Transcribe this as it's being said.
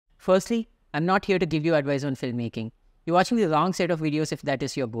Firstly, I'm not here to give you advice on filmmaking. You're watching the wrong set of videos if that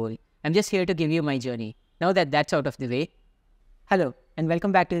is your goal. I'm just here to give you my journey. Now that that's out of the way, hello and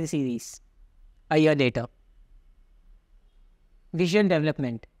welcome back to the series. A year later. Visual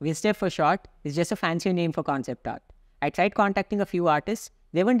development, VSDev for short, is just a fancier name for concept art. I tried contacting a few artists.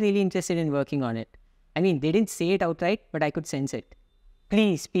 They weren't really interested in working on it. I mean, they didn't say it outright, but I could sense it.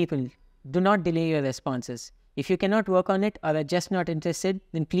 Please, people, do not delay your responses. If you cannot work on it or are just not interested,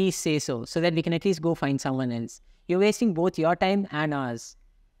 then please say so that we can at least go find someone else. You're wasting both your time and ours.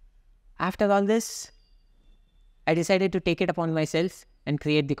 After all this, I decided to take it upon myself and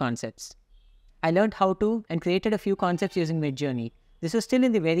create the concepts. I learned how to and created a few concepts using Midjourney. This was still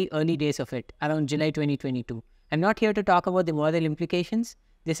in the very early days of it, around July 2022. I'm not here to talk about the moral implications.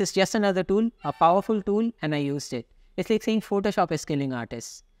 This is just another tool, a powerful tool, and I used it. It's like saying Photoshop is killing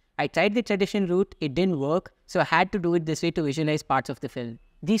artists. I tried the traditional route, it didn't work, so I had to do it this way to visualize parts of the film.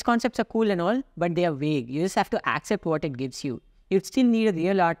 These concepts are cool and all, but they are vague. You just have to accept what it gives you. You'd still need a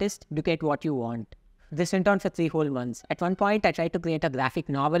real artist to get what you want. This went on for 3 whole months. At one point, I tried to create a graphic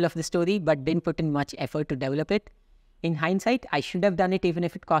novel of the story, but didn't put in much effort to develop it. In hindsight, I should have done it even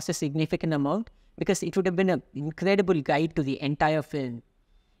if it cost a significant amount, because it would have been an incredible guide to the entire film.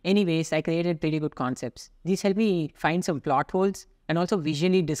 Anyways, I created pretty good concepts. These helped me find some plot holes and also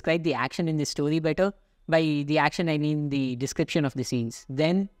visually describe the action in the story better. By the action, I mean the description of the scenes.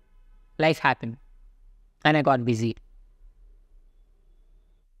 Then, life happened, and I got busy.